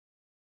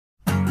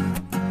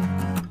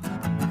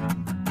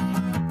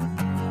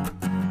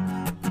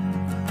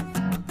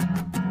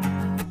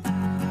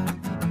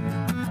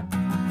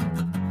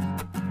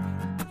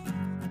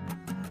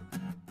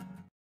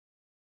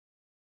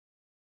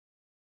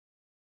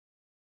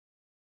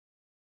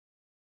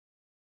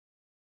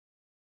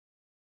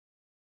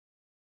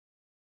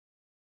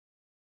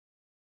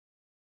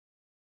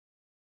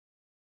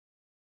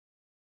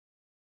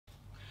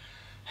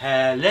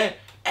Hello,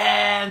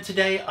 and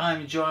today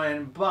I'm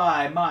joined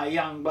by my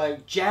young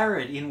bloke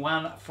Jared in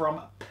one from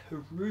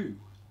Peru.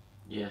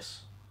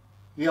 Yes.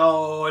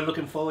 Yo,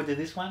 looking forward to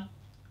this one?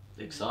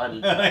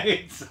 Excited.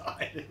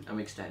 Excited.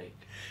 I'm ecstatic.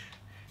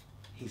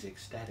 He's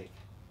ecstatic.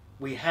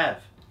 We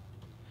have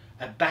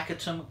a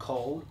bacatuum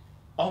called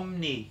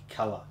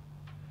Omnicolour.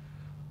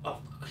 Oh,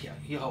 yeah,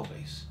 you hold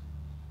these.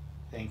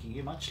 Thank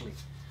you muchly.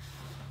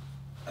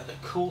 The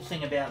cool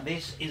thing about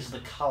this is the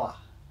colour.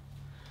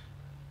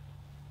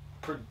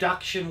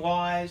 Production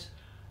wise,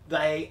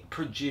 they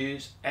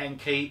produce and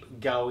keep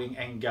going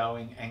and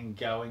going and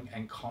going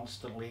and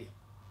constantly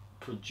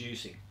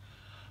producing.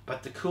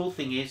 But the cool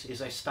thing is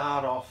they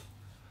start off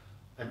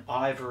an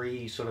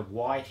ivory sort of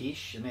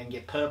whitish and then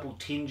get purple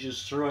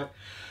tinges through it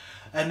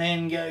and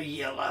then go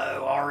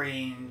yellow,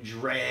 orange,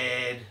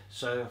 red.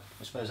 So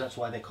I suppose that's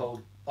why they're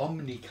called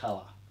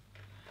omnicolour.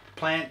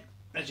 Plant,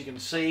 as you can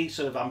see,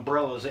 sort of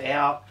umbrellas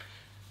out.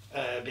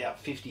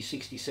 About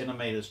 50-60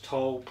 centimetres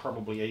tall,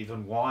 probably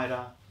even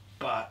wider,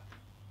 but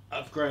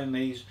I've grown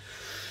these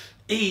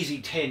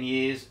easy 10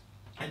 years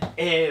and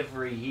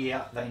every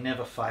year they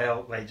never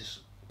fail. They just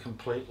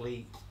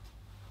completely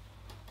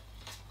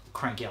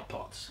crank out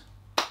pods.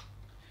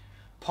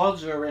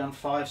 Pods are around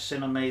 5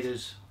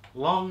 centimetres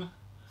long,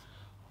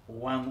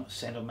 1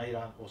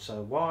 centimetre or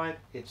so wide.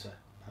 It's a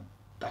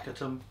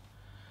bacatuum.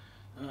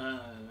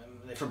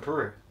 They're from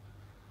Peru.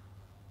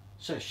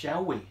 So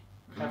shall we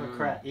have a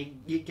crack?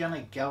 You're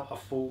gonna go a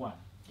full one.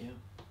 Yeah.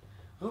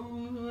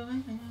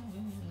 Ooh,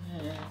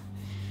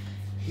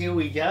 here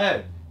we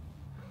go.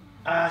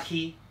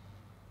 Aji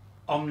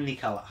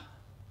Omnicolour.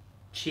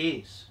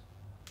 Cheers.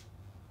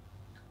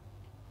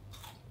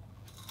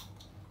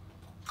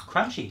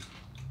 Crunchy.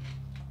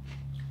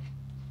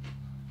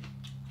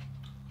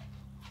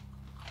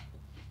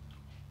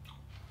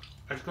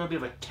 It's got a bit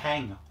of a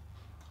tang.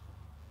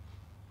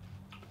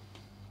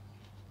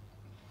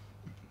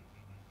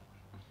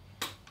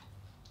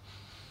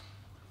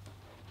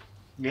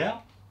 Yeah?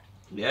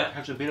 Yeah.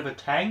 Has a bit of a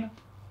tang.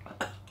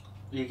 Are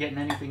you getting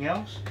anything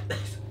else?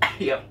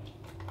 Yep.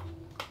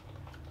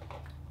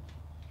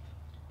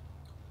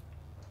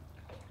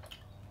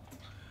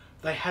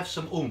 They have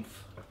some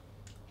oomph.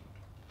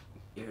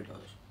 Yeah, it does.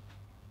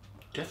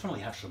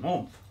 Definitely have some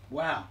oomph.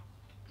 Wow.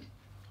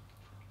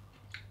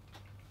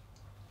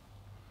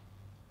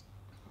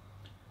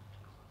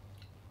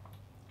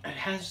 It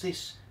has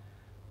this,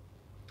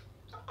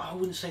 I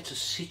wouldn't say it's a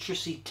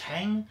citrusy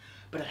tang,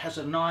 but it has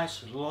a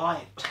nice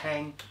light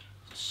tang,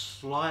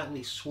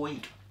 slightly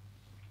sweet,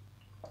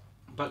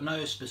 but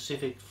no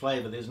specific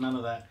flavour. There's none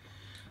of that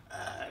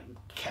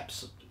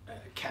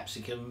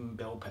capsicum,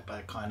 bell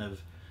pepper kind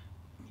of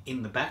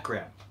in the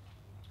background.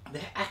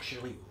 They're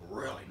actually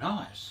really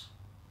nice.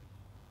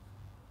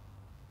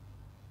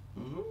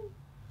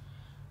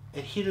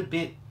 It hit a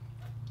bit,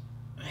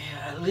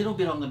 a little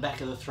bit on the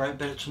back of the throat,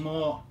 but it's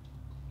more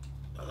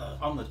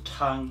on the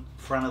tongue,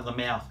 front of the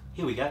mouth.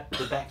 Here we go,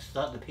 the back's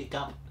starting to pick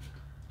up.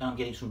 I'm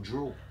getting some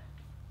drool.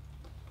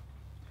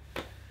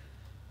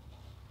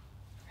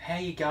 How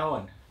you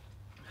going?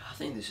 I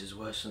think this is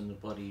worse than the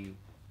bloody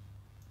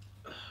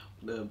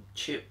the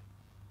chip.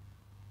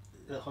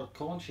 The hot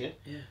corn chip?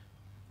 Yeah.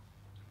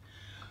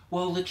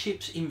 Well, the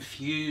chip's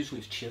infused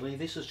with chili.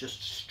 This is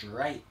just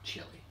straight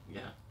chili.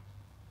 Yeah.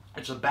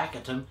 It's a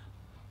bacatuum,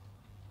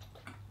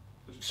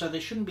 so they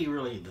shouldn't be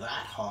really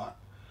that hot.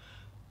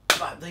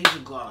 But these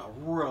have got a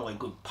really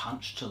good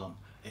punch to them.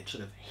 It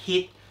sort of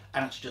hit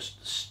and it's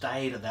just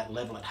stayed at that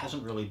level. It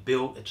hasn't really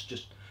built, it's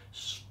just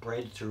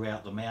spread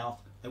throughout the mouth.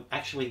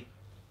 Actually,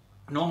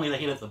 normally they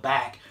hit at the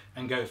back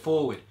and go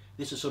forward.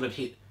 This is sort of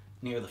hit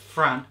near the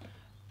front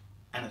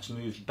and it's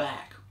moved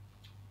back.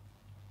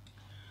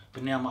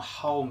 But now my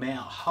whole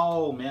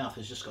mouth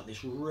has just got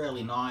this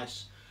really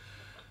nice,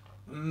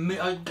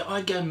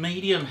 I'd go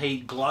medium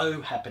heat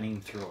glow happening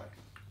through it.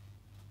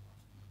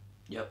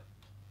 Yep.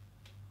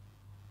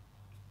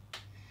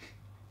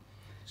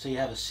 So you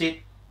have a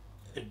sip,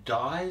 it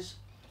dies,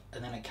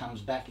 and then it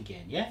comes back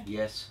again, yeah?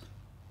 Yes.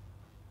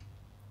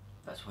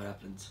 That's what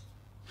happens.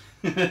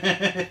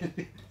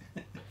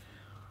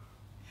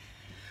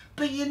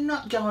 But you're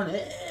not going,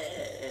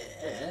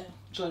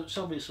 so it's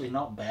obviously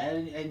not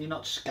bad, and you're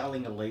not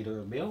sculling a litre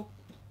of milk.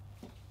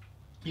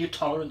 Your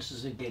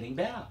tolerances are getting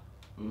better.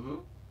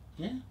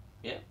 Yeah?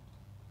 Yeah.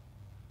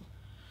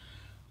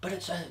 But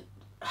it's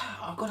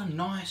I've got a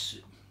nice,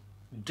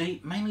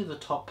 deep, mainly the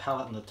top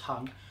palate and the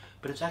tongue,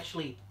 but it's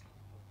actually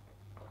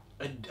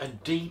a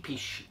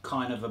deepish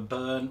kind of a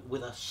burn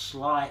with a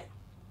slight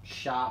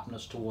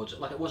sharpness towards it.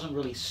 Like it wasn't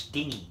really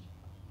stingy.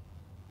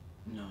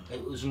 No.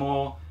 It was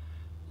more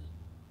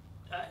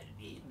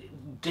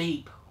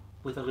deep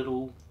with a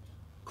little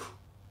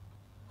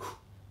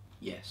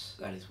Yes,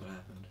 that is what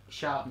happened.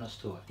 sharpness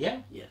to it.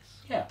 Yeah? Yes.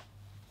 Yeah.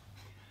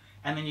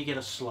 And then you get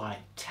a slight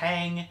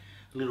tang, a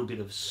little bit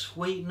of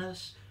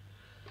sweetness.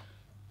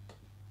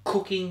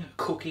 Cooking.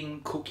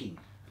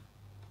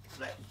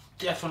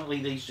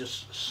 Definitely these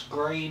just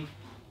scream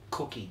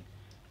cooking.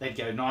 They'd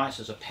go nice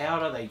as a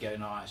powder, they'd go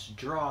nice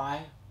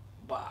dry,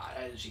 but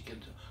as you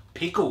can,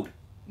 pickled.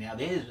 Now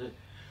there's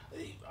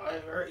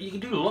you can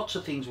do lots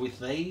of things with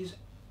these,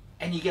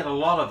 and you get a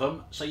lot of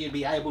them, so you'd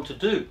be able to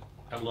do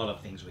a lot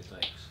of things with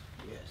these.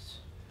 Yes.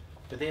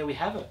 But there we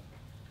have it.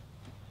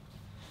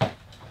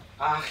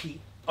 Aji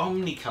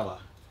Omnicolour.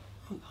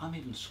 Oh, I'm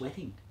even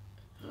sweating.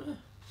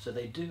 So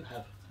they do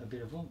have a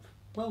bit of oomph.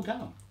 Well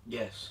done.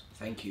 Yes,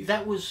 thank you.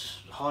 That was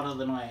hotter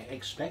than I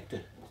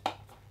expected.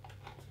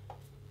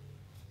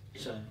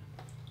 So,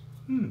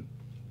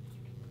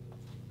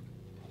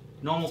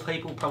 normal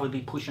people probably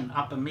be pushing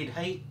upper mid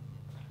heat.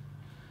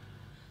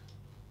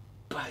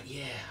 But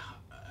yeah,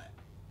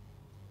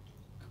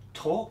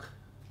 talk.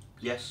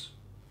 Yes,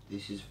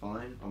 this is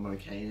fine. I'm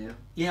okay now.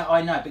 Yeah,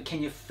 I know, but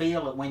can you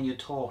feel it when you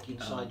talk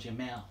inside your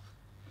mouth?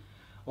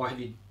 Or have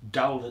you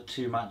dulled it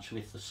too much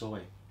with the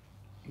soy?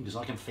 Because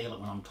I can feel it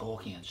when I'm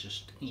talking, it's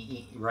just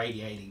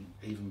radiating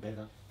even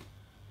better.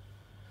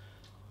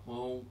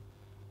 Well,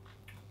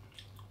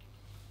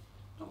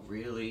 not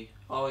really.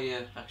 Oh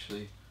yeah,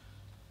 actually.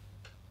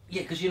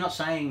 Yeah, because you're not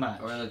saying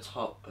much. Around the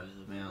top of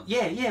the mouth.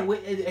 Yeah,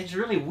 it's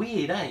really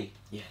weird, eh?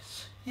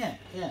 Yes. Yeah.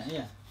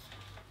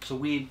 It's a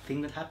weird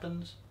thing that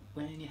happens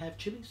when you have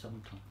chili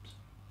sometimes.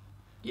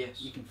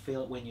 Yes. You can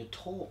feel it when you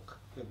talk,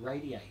 it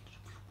radiates.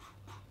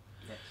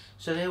 Yes.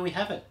 So there we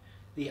have it.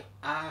 The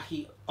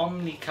Aji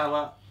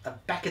Omnicolour, a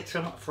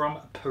bacatuum from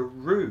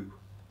Peru.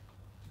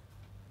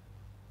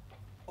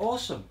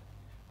 Awesome.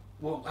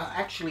 Well, I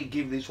actually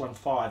give this one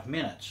 5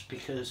 minutes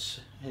because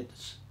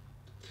it's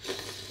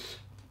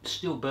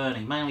still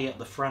burning, mainly at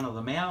the front of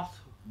the mouth,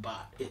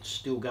 but it's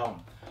still going.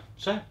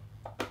 So,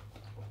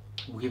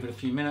 we'll give it a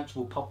few minutes,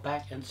 we'll pop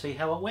back and see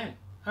how it went.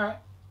 Alright,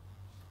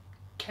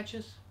 catch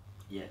us.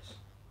 Yes.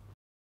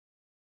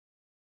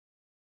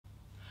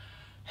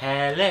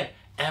 Hello,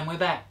 and we're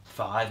back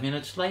 5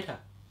 minutes later.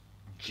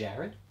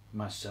 Jared,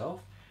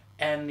 myself,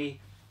 and the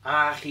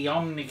Aji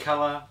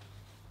Omnicolour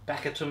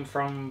bacatuum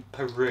from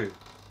Peru.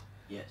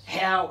 Yes.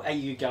 How are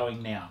you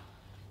going now?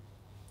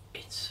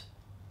 It's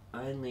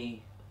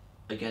only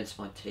against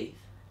my teeth.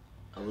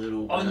 A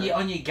little. On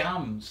your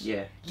gums?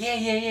 Yeah.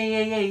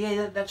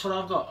 Yeah. That's what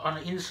I've got on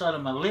the inside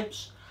of my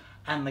lips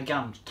and the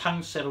gums.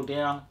 Tongue settled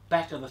down,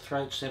 back of the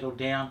throat settled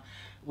down.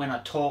 When I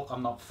talk,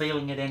 I'm not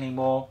feeling it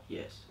anymore.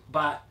 Yes.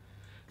 But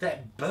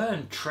that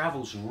burn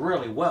travels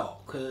really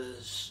well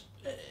because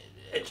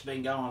it's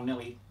been going on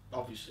nearly,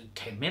 obviously,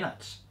 10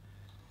 minutes.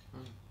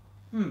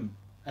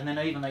 And then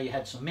even though you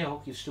had some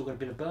milk, you've still got a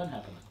bit of burn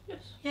happening.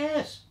 Yes.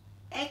 Yes.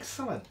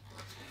 Excellent.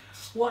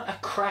 What a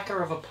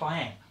cracker of a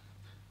plan.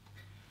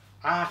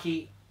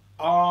 Aji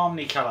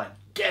Omnicolour.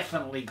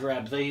 Definitely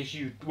grab these.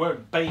 You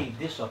won't be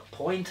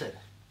disappointed.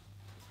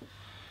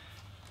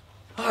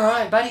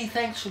 Alright, buddy.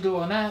 Thanks for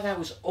doing that. That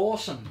was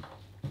awesome.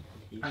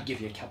 I'll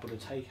give you a couple to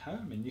take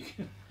home and you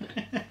can...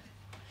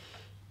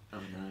 Oh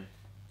no.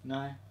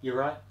 No? You're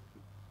right?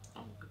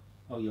 I'm good.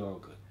 Oh, you're all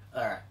good.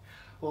 Alright.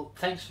 Well,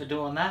 thanks for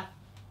doing that.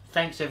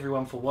 Thanks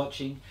everyone for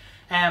watching.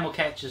 And we'll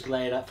catch us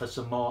later for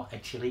some more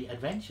chili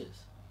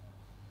adventures.